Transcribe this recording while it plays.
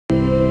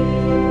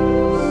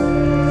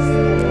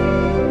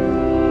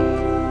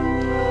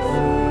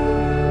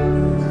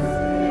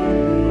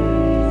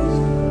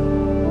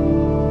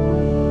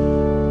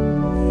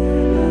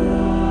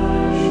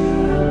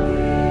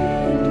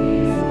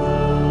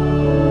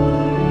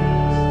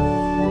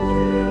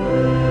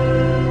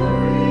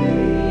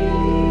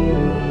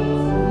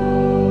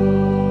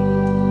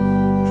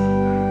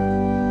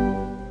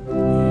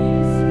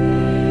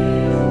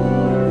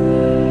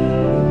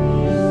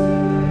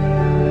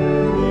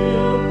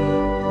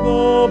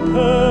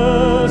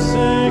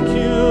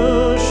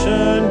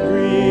persecution,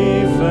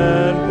 grief,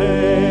 and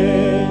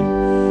pain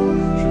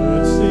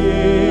should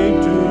seek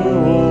to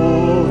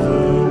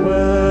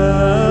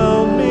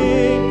overwhelm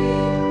me,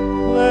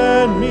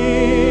 let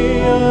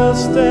me a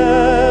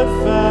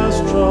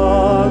steadfast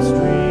trust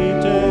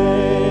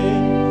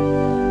retain,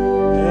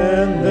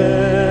 and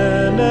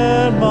then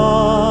at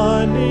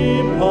my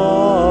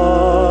departure,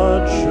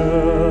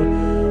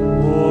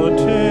 Lord,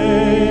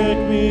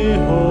 take me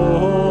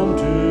home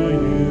to you.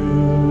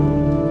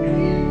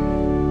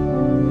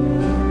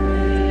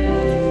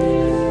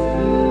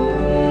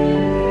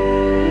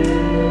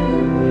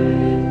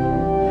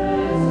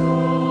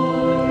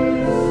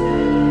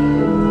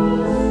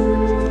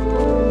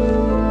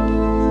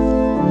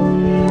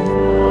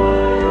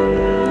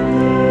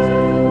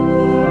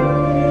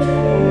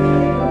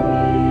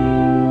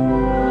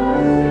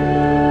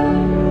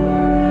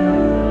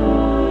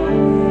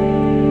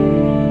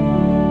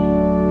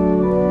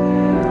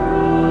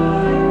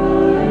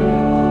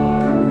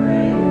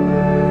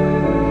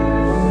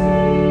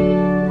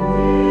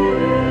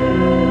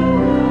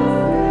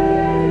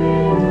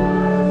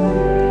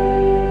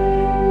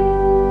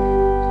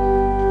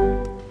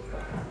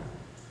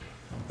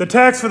 The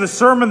text for the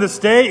sermon this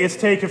day is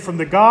taken from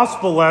the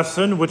gospel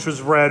lesson, which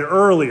was read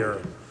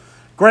earlier.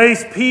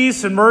 Grace,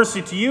 peace, and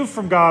mercy to you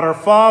from God our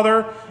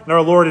Father and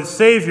our Lord and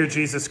Savior,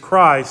 Jesus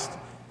Christ.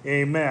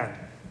 Amen.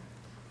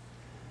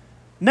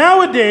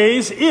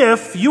 Nowadays,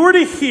 if you were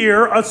to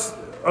hear a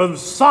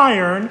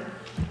siren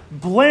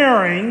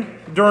blaring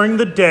during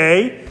the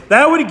day,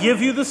 that would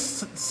give you the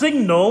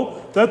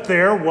signal that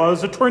there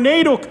was a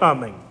tornado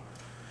coming.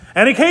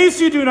 And in case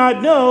you do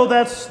not know,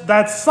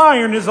 that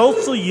siren is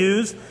also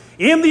used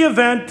in the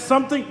event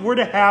something were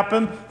to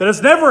happen that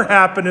has never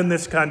happened in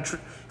this country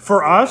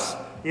for us,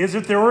 is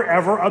if there were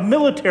ever a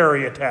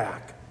military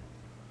attack.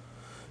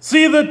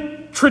 See,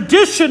 the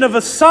tradition of a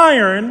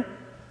siren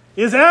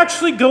is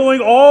actually going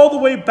all the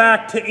way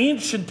back to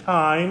ancient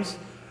times,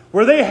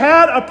 where they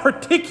had a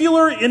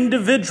particular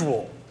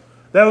individual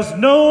that was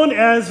known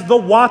as the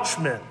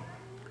watchman.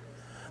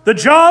 The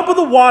job of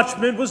the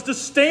watchman was to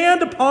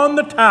stand upon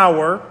the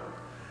tower,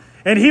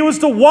 and he was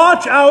to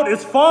watch out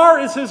as far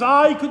as his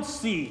eye could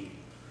see.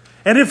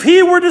 And if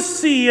he were to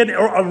see an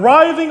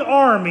arriving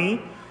army,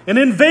 an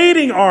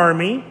invading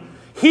army,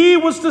 he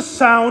was to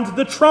sound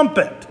the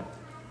trumpet.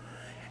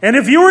 And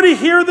if you were to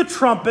hear the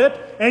trumpet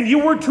and you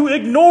were to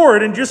ignore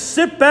it and just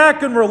sit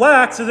back and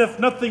relax as if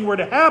nothing were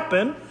to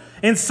happen,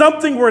 and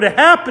something were to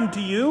happen to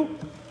you,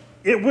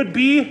 it would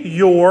be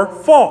your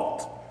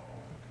fault.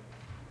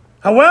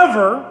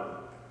 However,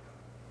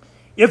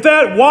 if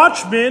that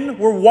watchman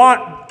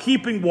were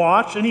keeping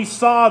watch and he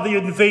saw the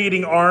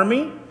invading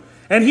army,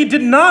 and he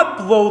did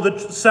not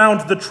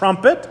sound the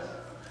trumpet,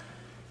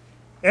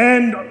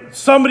 and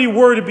somebody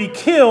were to be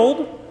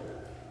killed,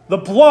 the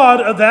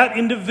blood of that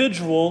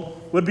individual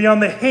would be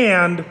on the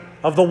hand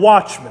of the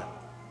watchman.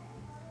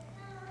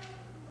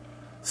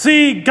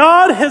 See,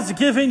 God has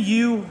given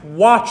you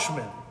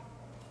watchmen,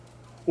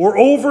 or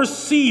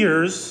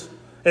overseers,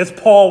 as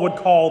Paul would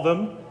call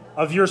them,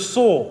 of your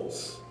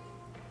souls.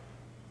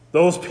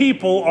 Those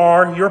people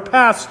are your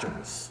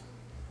pastors.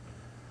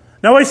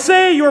 Now, I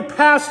say your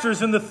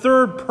pastors in the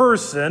third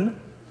person,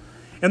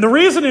 and the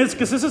reason is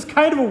because this is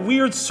kind of a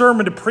weird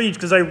sermon to preach,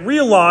 because I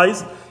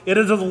realize it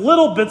is a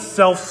little bit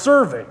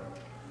self-serving.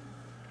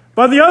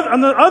 But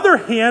on the other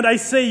hand, I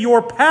say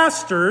your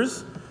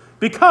pastors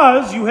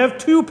because you have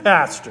two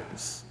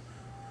pastors.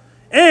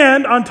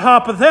 And on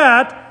top of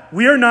that,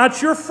 we are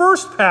not your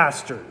first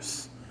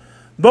pastors.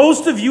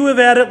 Most of you have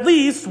had at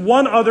least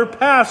one other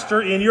pastor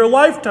in your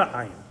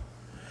lifetime.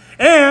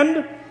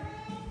 And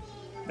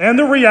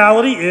the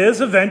reality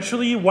is,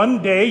 eventually,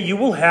 one day, you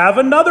will have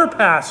another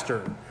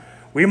pastor.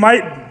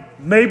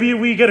 Maybe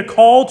we get a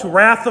call to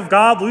Wrath of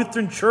God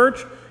Lutheran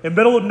Church in the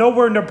middle of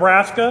nowhere,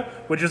 Nebraska,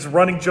 which is a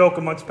running joke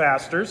amongst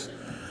pastors.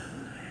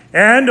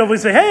 And we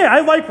say, hey,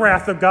 I like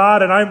Wrath of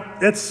God,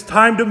 and it's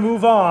time to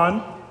move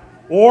on.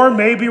 Or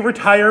maybe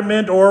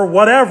retirement, or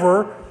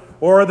whatever,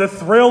 or the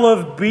thrill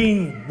of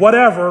being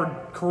whatever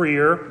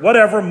career,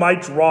 whatever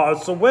might draw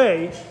us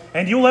away.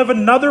 And you'll have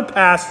another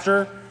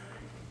pastor.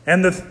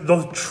 And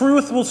the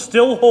truth will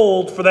still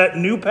hold for that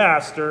new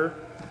pastor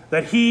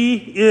that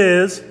he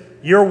is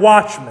your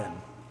watchman.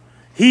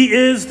 He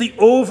is the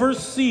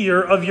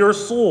overseer of your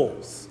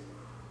souls.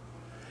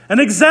 And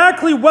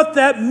exactly what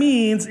that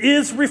means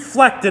is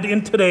reflected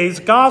in today's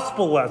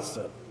gospel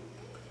lesson.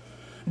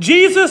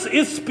 Jesus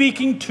is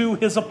speaking to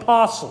his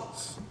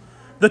apostles,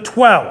 the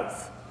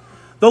 12.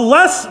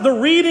 The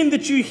reading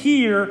that you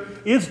hear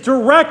is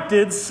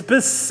directed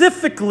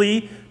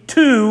specifically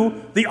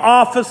to the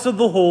office of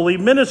the holy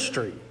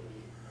ministry.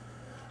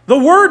 The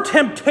word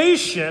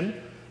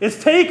temptation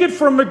is taken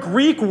from a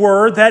Greek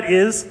word that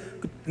is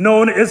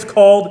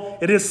called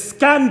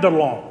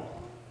scandalon,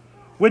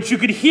 which you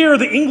could hear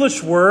the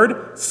English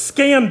word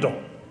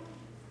scandal.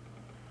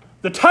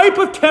 The type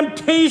of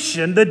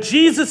temptation that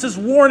Jesus is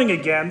warning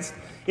against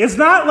It's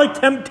not like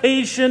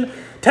temptation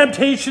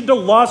to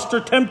lust or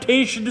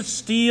temptation to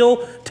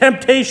steal,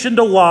 temptation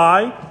to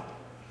lie.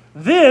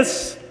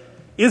 This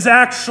is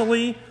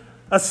actually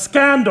a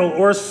scandal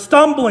or a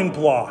stumbling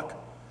block.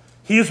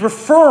 He is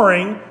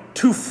referring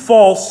to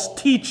false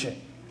teaching.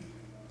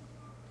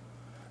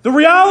 The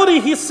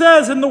reality, he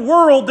says, in the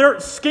world, there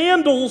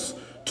scandals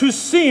to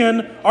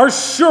sin are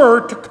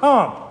sure to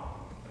come.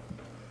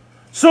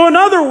 So in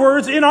other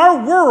words, in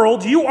our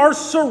world, you are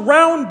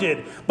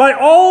surrounded by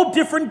all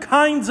different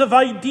kinds of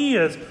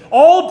ideas,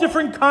 all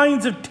different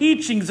kinds of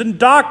teachings and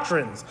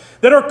doctrines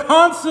that are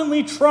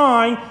constantly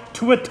trying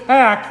to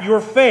attack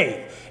your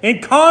faith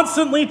and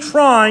constantly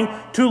trying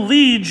to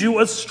lead you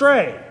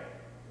astray.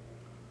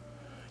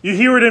 You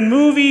hear it in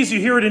movies, you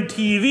hear it in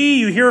TV,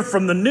 you hear it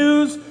from the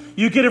news,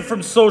 you get it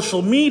from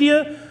social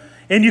media,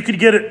 and you can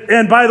get it,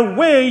 and by the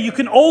way, you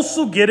can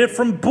also get it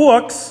from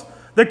books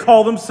that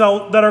call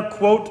themselves, that are,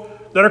 quote,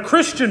 that are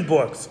Christian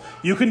books.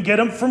 You can get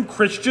them from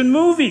Christian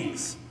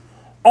movies.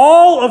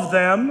 All of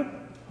them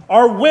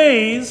are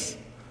ways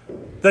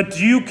that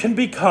you can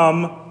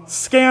become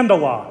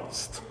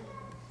scandalized.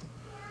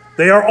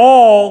 They are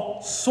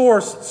all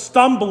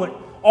stumbling.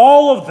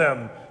 All of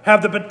them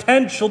have the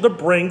potential to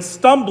bring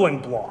stumbling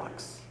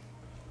blocks.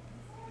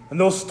 And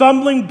those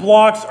stumbling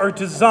blocks are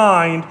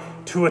designed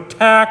to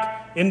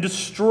attack and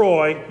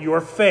destroy your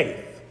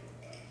faith.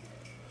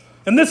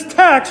 In this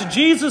text,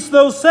 Jesus,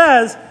 though,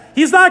 says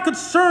he's not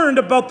concerned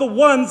about the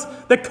ones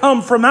that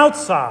come from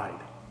outside.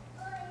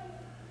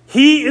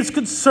 He is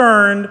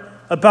concerned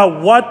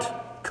about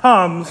what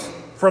comes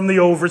from the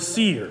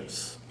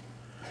overseers.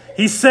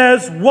 He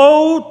says,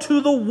 "Woe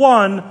to the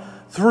one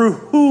through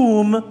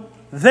whom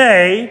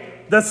the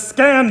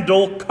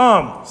scandal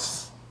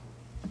comes."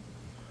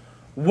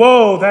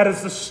 Woe, that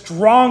is the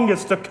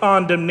strongest of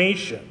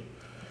condemnation.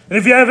 And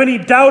if you have any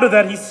doubt of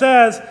that, he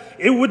says,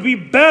 it would be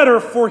better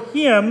for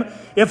him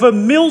if a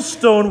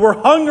millstone were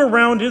hung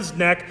around his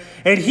neck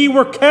and he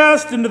were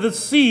cast into the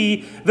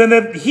sea than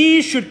that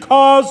he should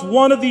cause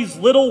one of these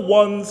little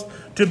ones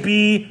to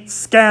be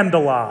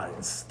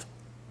scandalized.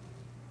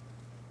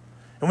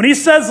 And when he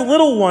says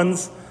little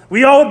ones,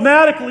 we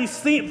automatically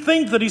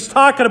think that he's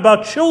talking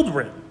about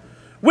children,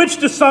 which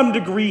to some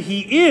degree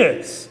he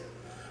is.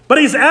 But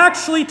he's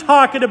actually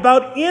talking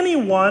about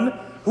anyone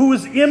who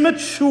is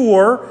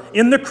immature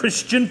in the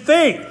Christian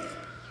faith.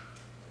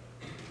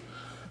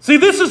 See,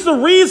 this is the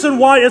reason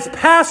why as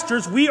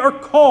pastors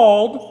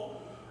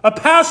a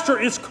pastor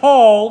is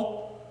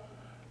called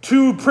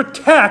to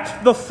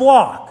protect the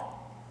flock.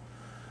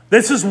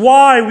 This is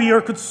why we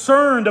are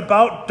concerned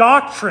about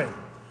doctrine,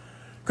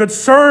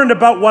 concerned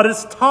about what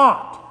is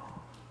taught.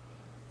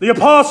 The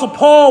Apostle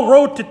Paul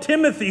wrote to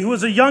Timothy, who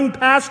was a young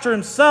pastor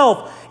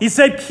himself, he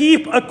said,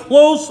 "Keep a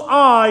close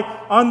eye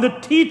on the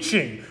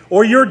teaching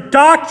or your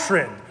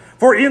doctrine,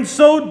 for in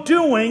so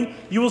doing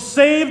you will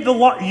save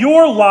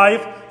your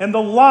life and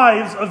the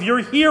lives of your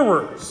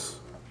hearers."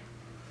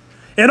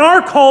 In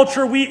our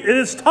culture, it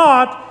is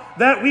taught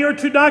that we are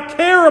to not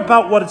care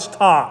about what is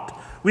taught.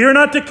 We are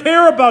not to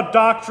care about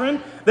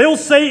doctrine. They will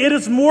say it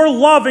is more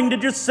loving to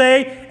just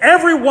say,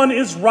 everyone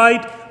is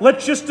right,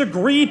 let's just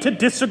agree to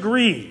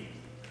disagree.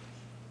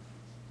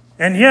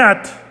 And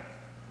yet,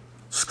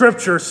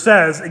 Scripture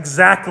says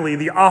exactly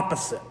the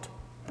opposite.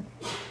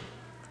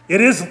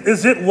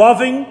 Is it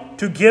loving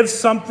to give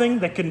something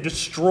that can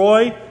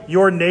destroy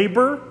your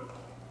neighbor?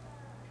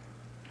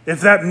 If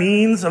that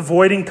means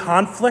avoiding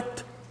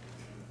conflict?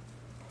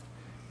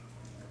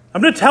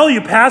 I'm going to tell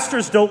you,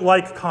 pastors don't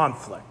like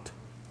conflict.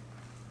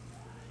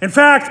 In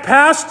fact,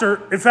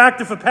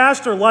 if a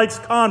pastor likes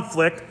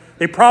conflict,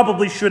 they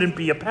probably shouldn't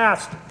be a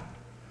pastor.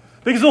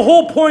 Because the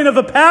whole point of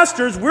a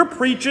pastor is we're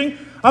preaching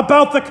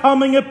about the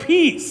coming of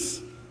peace.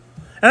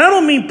 And I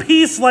don't mean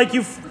peace like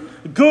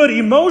good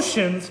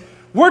emotions.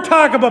 We're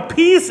talking about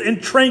peace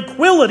and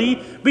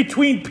tranquility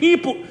between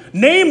people,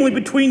 namely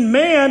between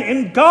man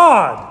and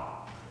God.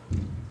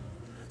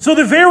 So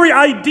the very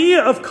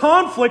idea of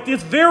conflict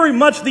is very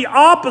much the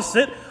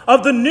opposite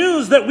of the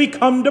news that we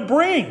come to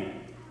bring.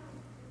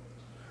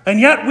 And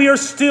yet we are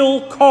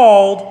still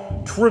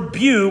called to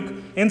rebuke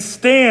and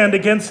stand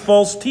against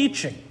false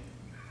teaching,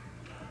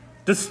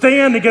 to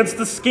stand against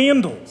the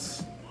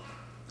scandals.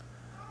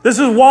 This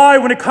is why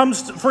when it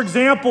comes to, for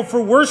example, for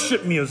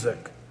worship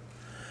music.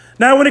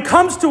 Now, when it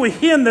comes to a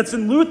hymn that's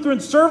in Lutheran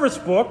service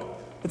book,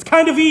 it's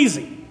kind of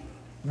easy.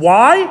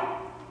 Why?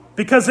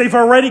 Because they've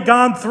already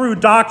gone through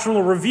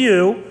doctrinal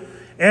review,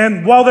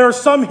 and while there are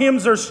some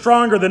hymns that are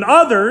stronger than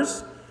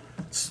others,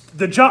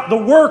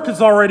 the work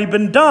has already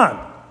been done.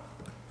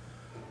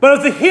 But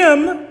if the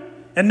hymn,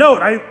 and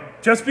note,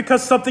 just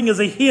because something is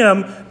a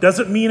hymn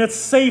doesn't mean it's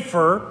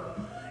safer,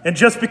 and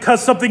just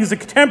because something is a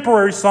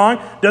contemporary song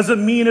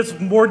doesn't mean it's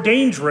more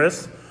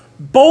dangerous.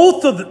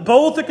 Both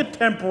a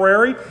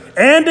contemporary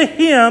and a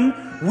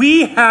hymn,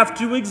 we have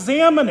to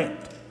examine it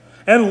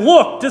and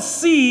look to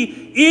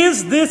see,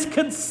 is this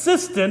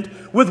consistent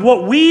with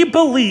what we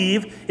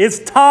believe is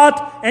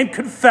taught and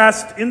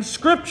confessed in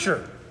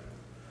Scripture?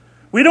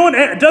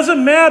 It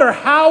doesn't matter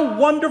how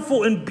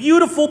wonderful and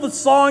beautiful the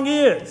song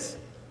is.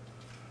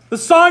 The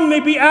song may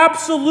be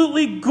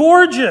absolutely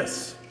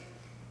gorgeous.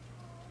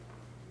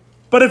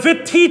 But if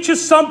it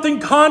teaches something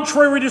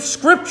contrary to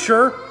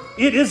Scripture,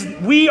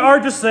 we are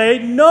to say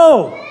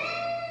no.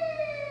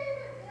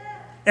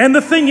 And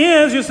the thing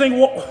is, you're saying,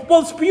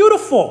 well, it's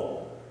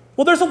beautiful.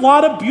 Well, there's a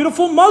lot of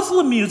beautiful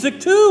Muslim music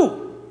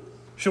too.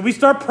 Should we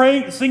start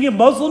singing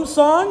Muslim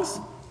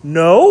songs?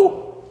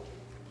 No.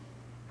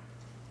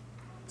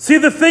 See,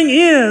 the thing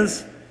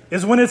is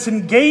when it's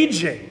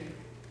engaging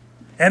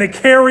and it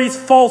carries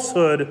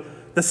falsehood,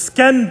 the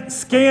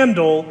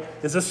scandal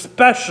is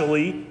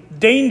especially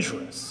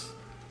dangerous.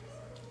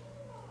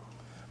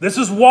 This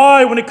is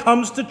why when it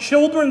comes to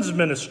children's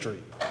ministry,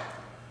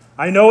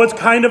 I know it's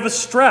kind of a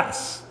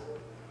stress.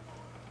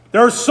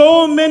 There are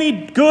so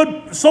many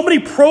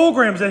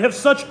programs that have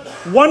such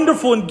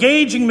wonderful,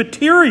 engaging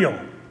material.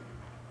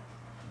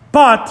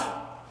 But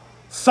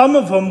some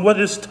of them, what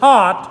is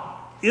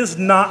taught, is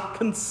not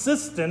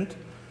consistent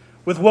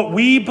with what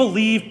we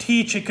believe,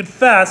 teach, and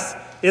confess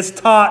is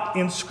taught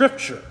in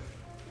Scripture.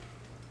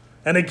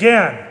 And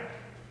again,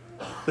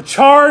 the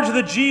charge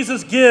that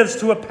Jesus gives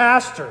to a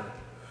pastor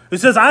who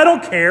says, I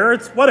don't care,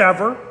 it's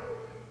whatever.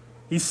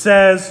 He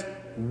says,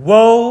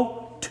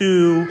 woe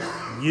to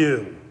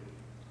you.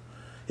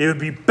 It would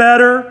be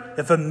better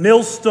if a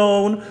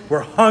millstone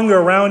were hung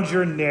around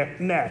your neck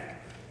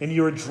and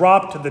you were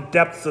dropped to the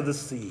depths of the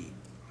sea.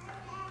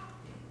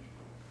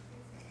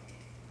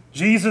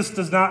 Jesus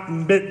does not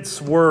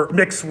mix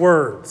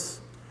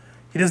words.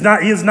 He is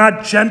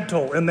not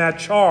gentle in that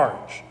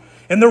charge.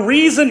 And the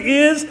reason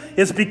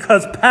is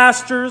because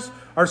pastors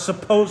are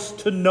supposed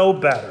to know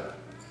better.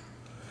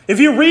 If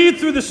you read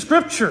through the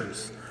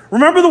Scriptures,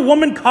 remember the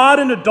woman caught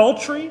in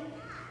adultery?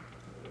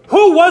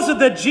 Who was it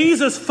that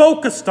Jesus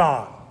focused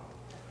on?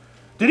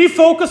 Did he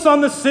focus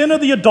on the sin of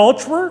the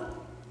adulterer?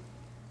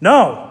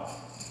 No.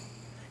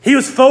 He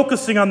was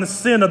focusing on the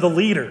sin of the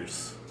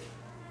leaders.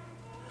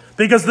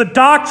 Because the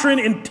doctrine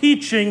and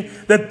teaching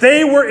that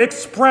they were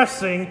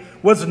expressing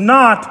was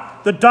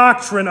not the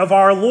doctrine of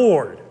our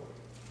Lord.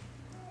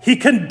 He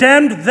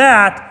condemned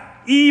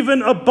that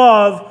even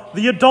above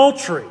the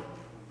adultery.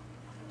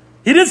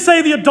 He didn't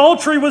say the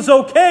adultery was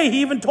okay.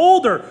 He even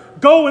told her,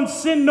 go and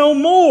sin no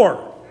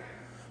more.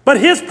 But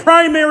his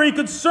primary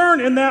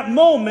concern in that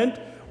moment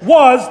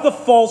was the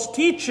false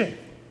teaching.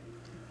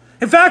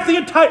 In fact,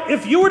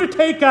 if you were to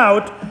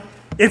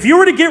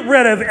get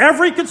rid of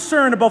every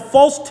concern about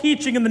false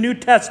teaching in the New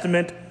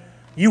Testament,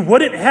 you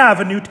wouldn't have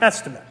a New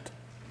Testament.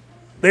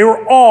 They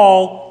were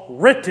all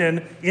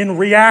written in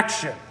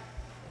reaction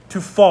to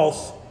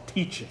false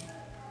teaching.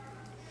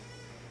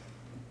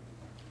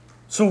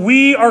 So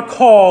we are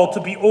called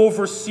to be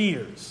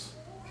overseers,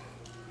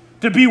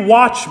 to be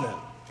watchmen.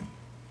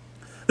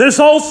 This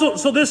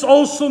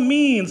also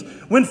means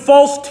when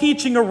false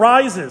teaching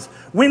arises,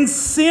 when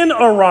sin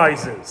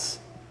arises,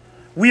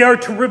 we are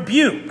to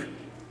rebuke.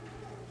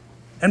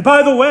 And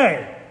by the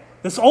way,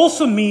 this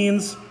also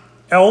means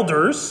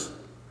elders.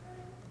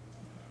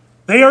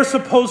 They are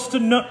supposed to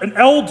know, an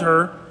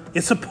elder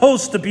is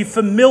supposed to be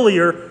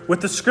familiar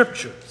with the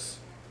Scriptures,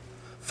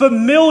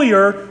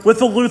 familiar with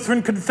the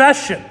Lutheran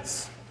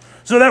confessions,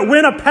 so that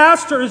when a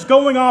pastor is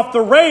going off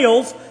the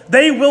rails,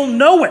 they will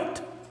know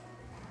it.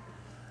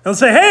 And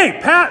say,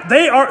 hey,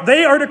 they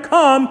are to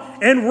come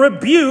and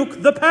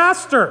rebuke the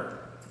pastor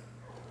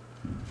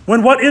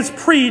when what is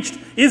preached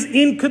is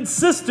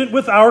inconsistent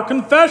with our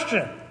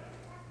confession.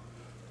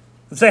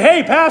 And say,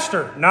 hey,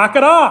 pastor, knock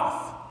it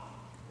off.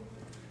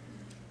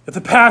 If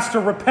the pastor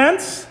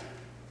repents,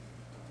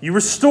 you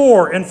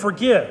restore and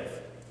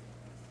forgive.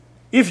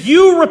 If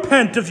you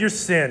repent of your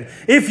sin,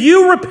 if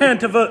you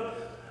repent of an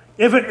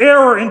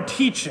error in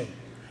teaching,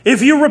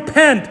 if you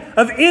repent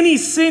of any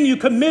sin you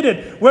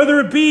committed, whether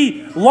it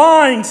be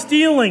lying,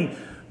 stealing,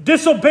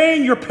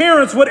 disobeying your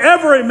parents,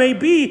 whatever it may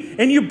be,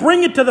 and you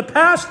bring it to the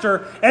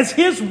pastor as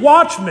his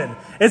watchman,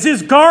 as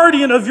his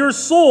guardian of your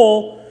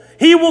soul,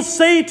 he will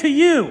say to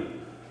you,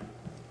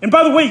 and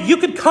by the way, you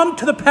could come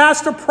to the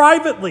pastor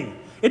privately.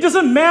 It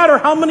doesn't matter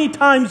how many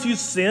times you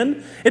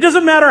sin. It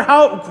doesn't matter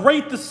how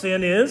great the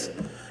sin is,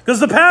 because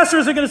the pastor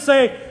isn't going to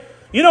say,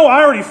 I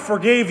already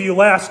forgave you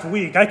last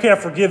week. I can't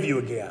forgive you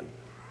again.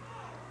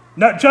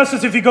 Not just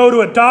as if you go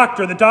to a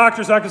doctor, the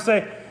doctor's not going to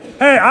say,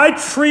 hey, I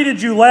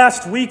treated you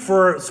last week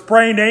for a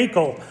sprained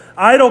ankle.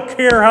 I don't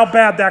care how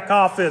bad that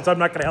cough is. I'm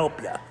not going to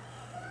help you.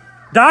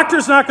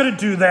 Doctor's not going to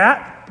do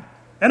that.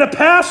 And a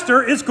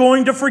pastor is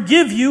going to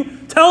forgive you,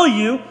 tell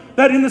you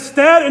that in the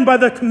stead and by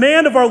the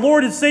command of our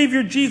Lord and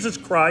Savior Jesus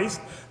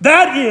Christ,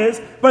 that is,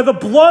 by the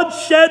blood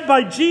shed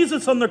by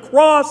Jesus on the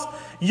cross,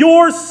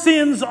 your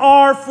sins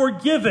are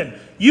forgiven.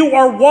 You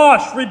are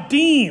washed,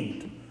 redeemed.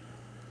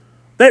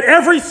 That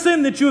every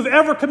sin that you have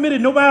ever committed,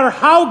 no matter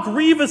how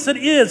grievous it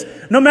is,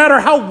 no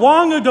matter how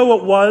long ago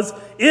it was,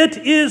 it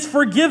is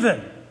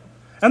forgiven.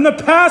 And the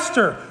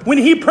pastor, when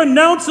he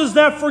pronounces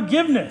that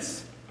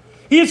forgiveness,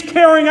 he is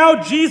carrying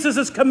out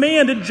Jesus'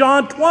 command in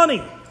John 20.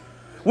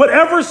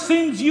 Whatever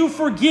sins you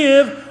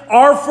forgive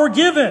are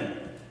forgiven.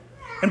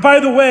 And by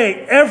the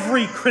way,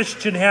 every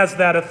Christian has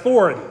that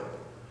authority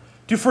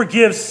to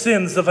forgive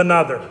sins of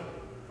another.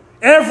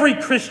 Every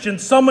Christian,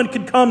 someone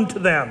could come to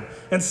them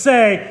and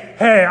say,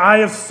 hey, I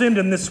have sinned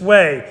in this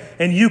way.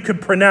 And you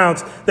could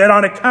pronounce that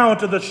on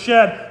account of the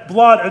shed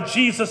blood of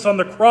Jesus on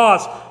the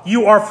cross,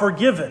 you are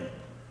forgiven.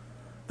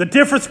 The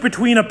difference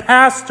between a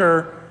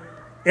pastor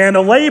and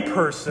a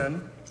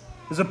layperson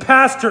is a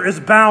pastor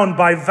is bound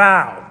by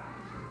vow.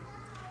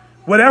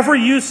 Whatever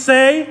you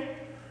say,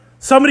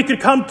 somebody could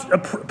come, a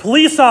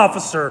police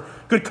officer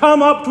could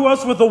come up to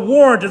us with a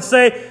warrant and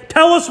say,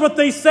 tell us what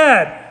they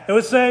said. It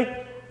would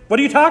say, what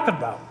are you talking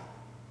about?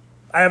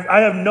 I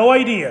have no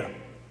idea.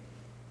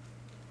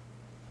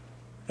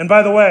 And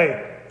by the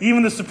way,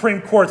 even the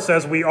Supreme Court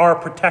says we are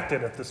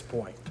protected at this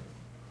point.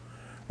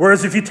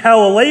 Whereas if you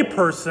tell a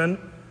layperson,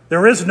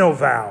 there is no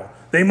vow.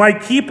 They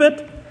might keep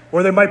it,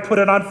 or they might put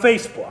it on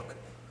Facebook.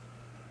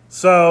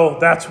 So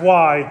that's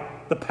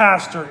why the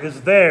pastor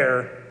is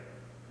there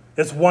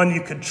as one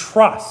you can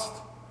trust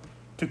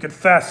to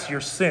confess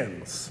your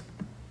sins.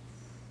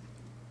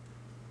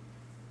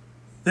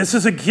 This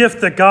is a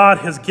gift that God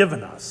has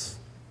given us.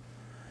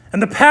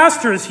 And the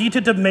pastor, is he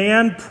to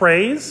demand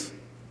praise?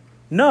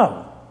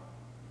 No.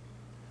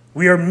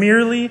 We are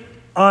merely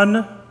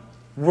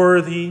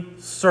unworthy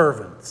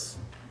servants,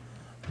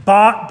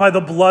 bought by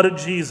the blood of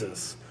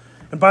Jesus.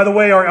 And by the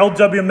way, our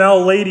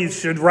LWML ladies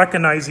should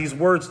recognize these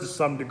words to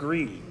some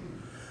degree.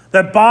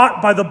 That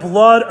bought by the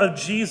blood of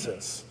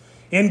Jesus,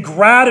 in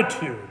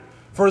gratitude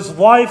for his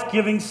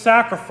life-giving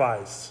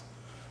sacrifice,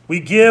 we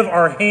give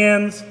our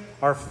hands,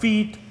 our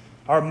feet,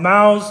 our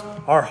mouths,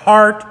 our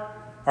heart,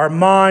 our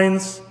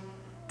minds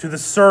to the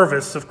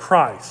service of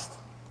Christ.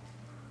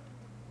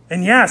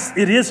 And yes,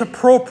 it is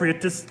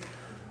appropriate to,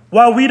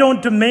 while we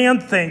don't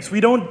demand things, we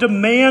don't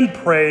demand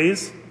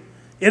praise,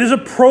 it is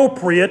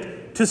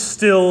appropriate to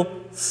still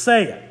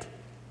say it,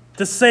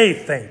 to say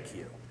thank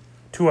you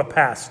to a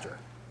pastor.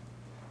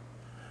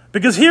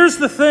 Because here's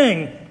the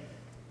thing,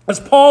 as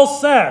Paul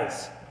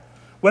says,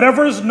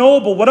 whatever is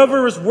noble,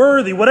 whatever is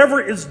worthy, whatever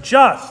is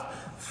just,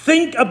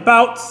 think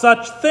about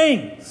such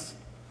things.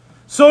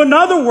 So in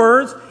other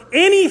words,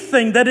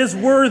 anything that is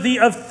worthy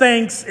of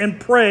thanks and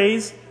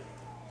praise,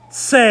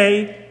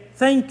 say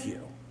thank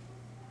you.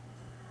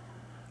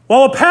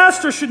 While a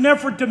pastor should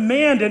never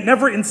demand it,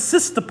 never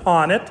insist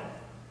upon it,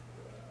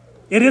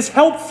 it is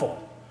helpful.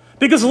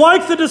 Because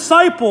like the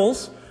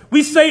disciples,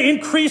 we say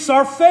increase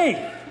our faith.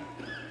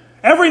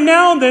 Every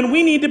now and then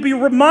we need to be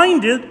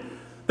reminded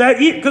that,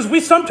 because we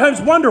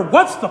sometimes wonder,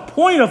 what's the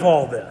point of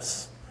all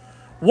this?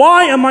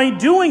 Why am I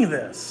doing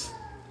this?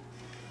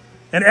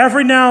 And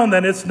every now and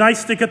then it's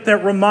nice to get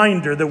that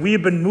reminder that we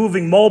have been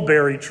moving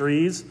mulberry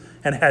trees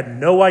and had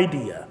no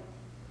idea.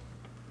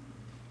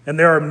 And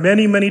there are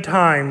many, many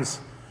times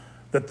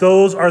that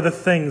those are the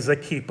things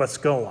that keep us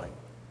going.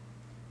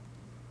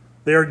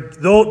 They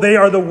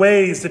are the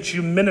ways that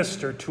you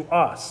minister to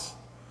us.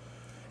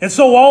 And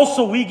so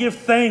also we give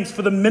thanks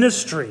for the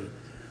ministry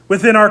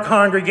within our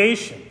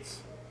congregations.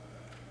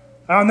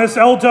 On this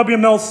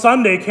LWML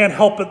Sunday, can't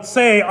help but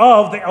say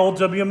of the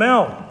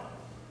LWML.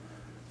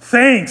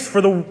 Thanks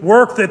for the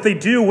work that they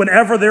do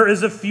whenever there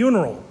is a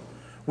funeral.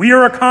 We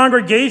are a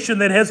congregation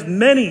that has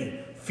many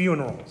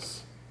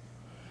funerals.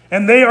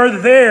 And they are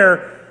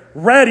there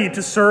ready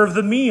to serve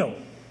the meal.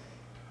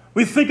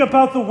 We think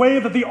about the way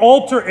that the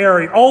altar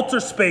area, altar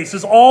space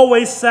is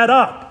always set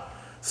up.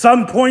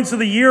 Some points of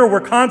the year we're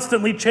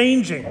constantly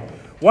changing.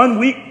 1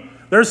 week,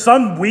 there's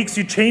some weeks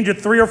you change it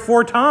 3 or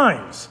 4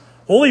 times.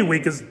 Holy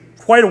Week is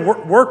quite a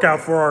workout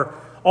for our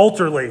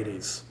altar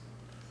ladies.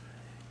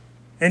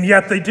 And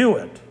yet they do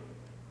it.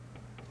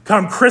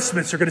 Come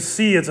Christmas, you're going to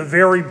see it's a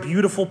very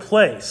beautiful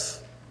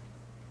place.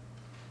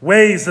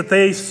 Ways that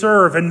they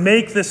serve and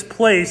make this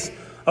place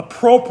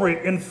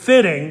appropriate and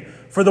fitting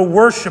for the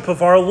worship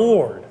of our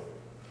Lord.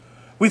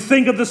 We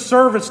think of the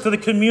service to the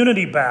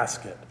community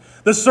basket,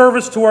 the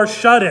service to our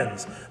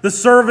shut-ins, the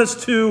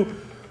service to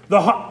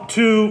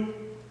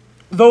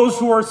those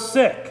who are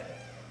sick.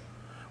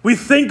 We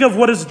think of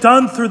what is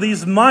done through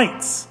these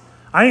mites.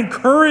 I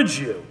encourage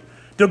you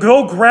to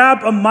go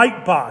grab a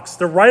mite box.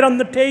 They're right on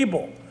the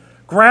table.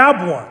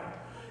 Grab one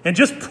and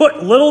just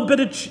put little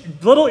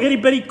itty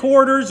bitty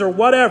quarters or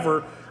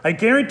whatever. I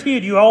guarantee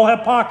you all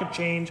have pocket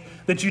change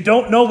that you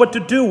don't know what to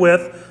do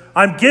with.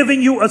 I'm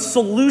giving you a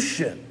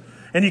solution.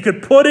 And you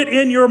could put it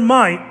in your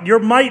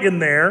mite in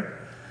there,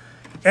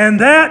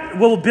 and that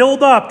will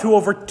build up to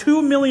over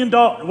 $2 million.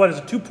 What is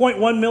it,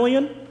 2.1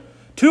 million?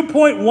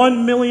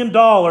 $2.1 million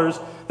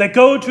that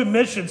go to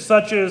missions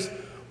such as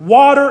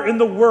Water in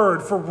the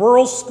Word for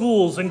rural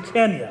schools in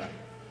Kenya,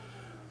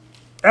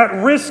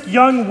 at-risk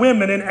young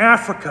women in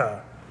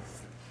Africa,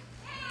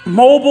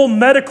 mobile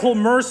medical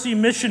mercy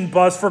mission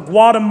bus for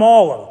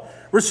Guatemala,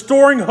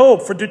 restoring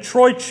hope for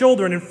Detroit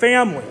children and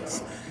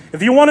families.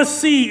 If you want to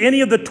see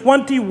any of the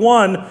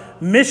 21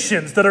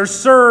 missions that are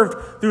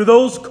served through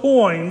those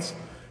coins,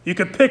 you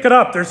can pick it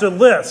up. There's a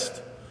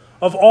list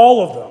of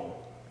all of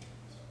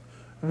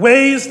them.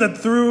 Ways that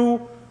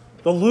through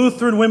the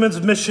Lutheran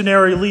Women's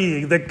Missionary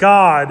League that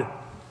God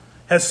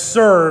has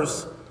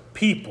serves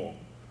people,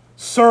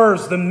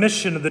 serves the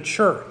mission of the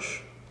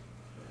church.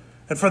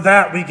 And for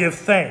that we give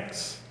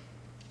thanks.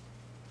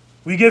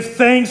 We give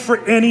thanks for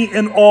any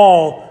and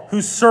all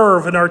who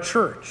serve in our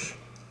church.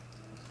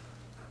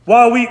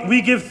 While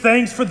we give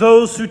thanks for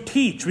those who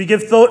teach, we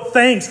give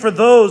thanks for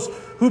those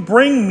who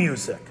bring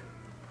music.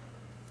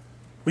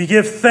 We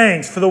give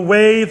thanks for the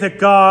way that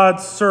God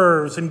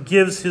serves and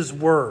gives his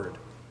word.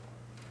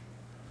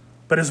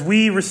 But as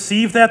we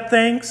receive that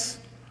thanks,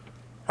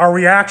 our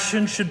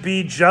reaction should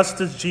be just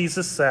as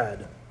Jesus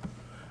said.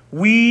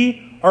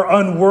 We are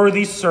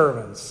unworthy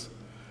servants.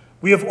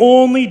 We have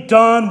only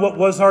done what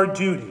was our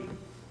duty.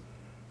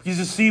 Because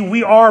you see,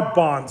 we are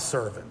bond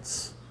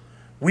servants.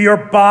 We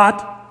are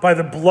bought by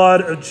the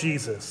blood of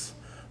Jesus,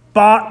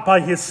 bought by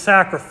his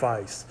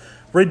sacrifice,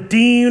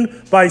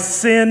 redeemed by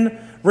sin,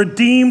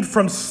 redeemed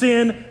from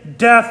sin,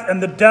 death,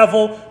 and the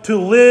devil to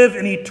live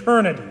in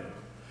eternity.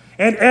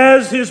 And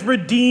as his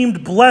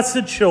redeemed,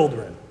 blessed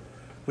children,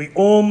 we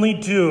only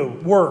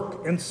do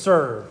work and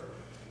serve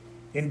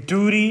in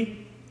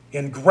duty,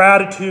 in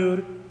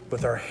gratitude,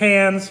 with our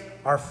hands,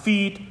 our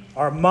feet,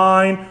 our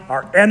mind,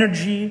 our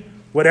energy,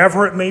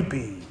 whatever it may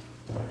be.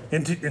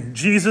 In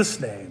Jesus'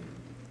 name,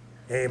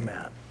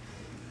 amen.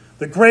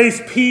 The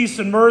grace, peace,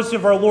 and mercy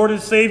of our Lord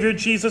and Savior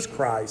Jesus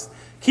Christ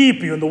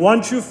keep you in the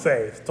one true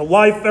faith to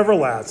life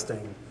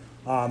everlasting.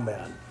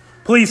 Amen.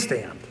 Please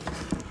stand.